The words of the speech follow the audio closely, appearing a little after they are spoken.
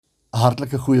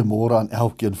Hartlike goeiemôre aan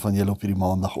elkeen van julle op hierdie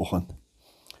maandagoggend.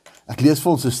 Ek lees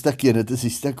vir ons 'n stukkie en dit is die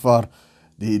stuk waar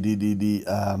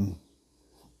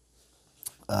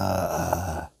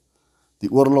die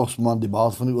oorlogsman, die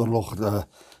baas van die oorlog,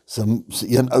 sy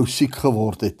een ou siek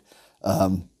geword het.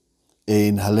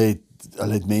 En hulle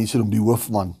het mense om die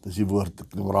hoofman, dis die woord,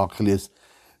 ek het raak gelees,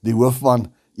 die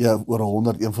hoofman, oor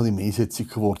 100, een van die mense het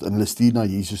siek geword, en hulle stuur na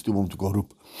Jesus toe om te kon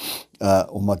roep,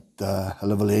 omdat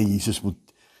hulle wil hê Jesus moet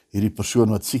hierdie persoon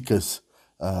wat siek is,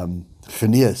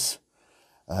 genees.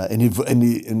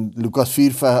 In Lukas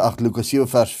 7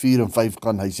 vers 4 en 5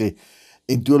 kan hy sê,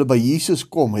 en toe hulle by Jesus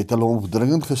kom, het hulle hom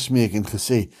dringend gesmeek en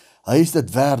gesê, hy is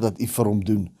dit werd dat u vir hom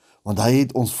doen, want hy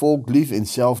het ons volk lief en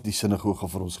self die sinagoge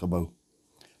vir ons gebou.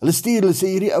 Hulle sê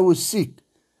hierdie ou is siek,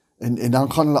 en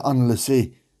dan gaan hulle aan, hulle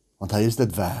sê, want hy is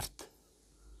dit werd.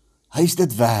 Hy is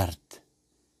dit werd.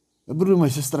 My broer, my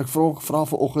suster, ek vra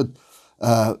vanoggend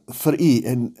vir u,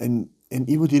 en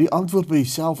u moet hierdie antwoord by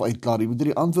jouself uitklaar, u moet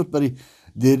hierdie antwoord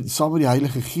saam met die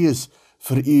Heilige Gees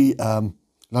vir u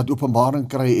laat openbaring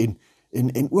kry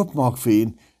en oopmaak vir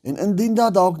u, en indien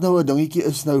daar dalk nou 'n dingetjie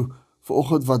is nou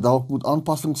vanoggend wat dalk moet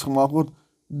aanpassings gemaak word,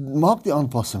 maak die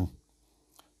aanpassing.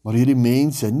 Maar hierdie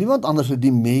mense, niemand anders as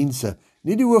die mense,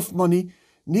 nie die hoofman nie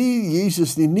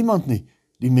Jesus nie, niemand nie,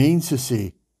 die mense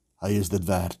sê, hy is dit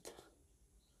werd.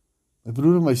 My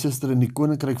broer en my suster, in die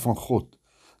koninkryk van God,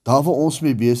 daar waar ons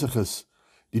mee besig is,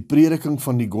 die prediking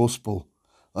van die gospel,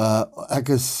 ek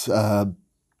is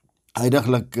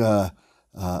huidiglik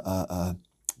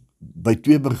by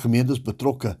 2 gemeentes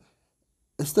betrokke,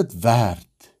 is dit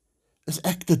werd? Is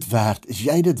ek dit werd? Is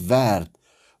jy dit werd,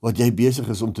 wat jy besig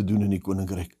is om te doen in die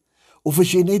koninkryk? Of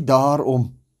is jy net daar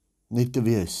om net te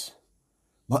wees?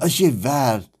 Maar is jy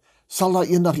werd, sal daar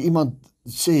eendag iemand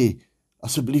sê,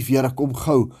 asseblief Here, kom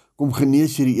gou, kom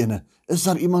genees hierdie ene. Is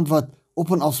daar iemand wat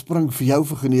op en af spring vir jou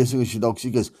vir genesing as jy dalk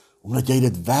siek is, omdat jy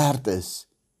dit werd is,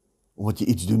 omdat jy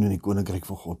iets doen in die koninkryk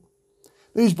van God?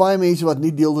 Nou is baie mense wat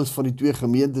nie deel is van die 2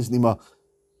 gemeentes nie, maar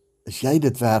is jy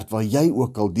dit werd, waar jy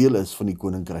ook al deel is van die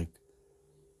koninkryk?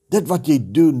 Dit wat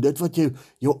jy doen, dit wat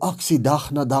jou aksie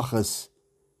dag na dag is,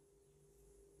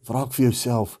 vra ek vir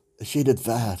jouself, is jy dit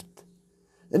werd?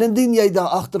 En indien jy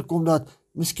daar agterkom dat,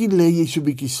 miskien lê jy so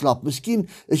bietjie slap, miskien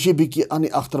is jy bietjie aan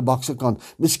die agterbakse kant,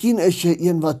 miskien is jy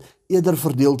een wat eerder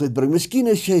verdeeldheid bring, miskien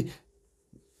is jy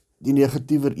die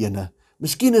negatiewer ene,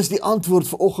 miskien is die antwoord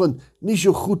vanoggend nie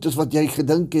so goed as wat jy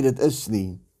gedink het dit is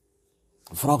nie,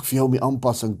 vra ek vir jou om die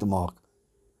aanpassing te maak,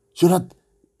 sodat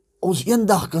ons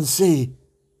eendag kan sê,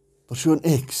 persoon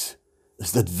X,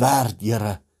 is dit werd,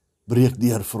 Here, breek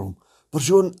deur vir hom.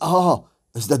 Persoon A,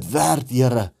 is dit werd,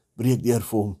 Here, breek deur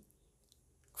vir hom.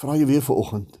 Ek vra jou weer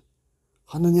vanoggend,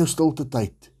 gaan in jou stilte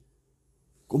tyd,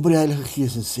 kom by die Heilige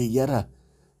Gees en sê, Here,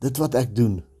 dit wat ek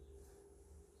doen,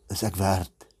 is ek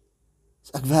werd.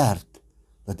 Is ek werd,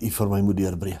 dat u vir my moet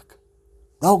deurbreek.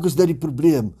 Dalk is dit die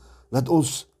probleem, dat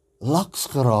ons laks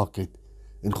geraak het,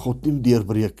 en God nie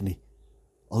deurbreek nie.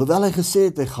 Alhoewel hy gesê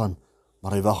het hy gaan,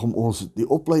 maar hy wag om ons die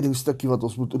opleidingsstukkie wat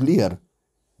ons moet leer,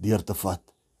 deur te vat,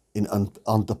 en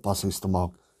aanpassings te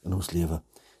maak in ons lewe.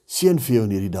 Seën vir jou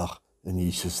in hierdie dag, in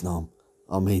Jesus naam.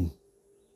 Amen.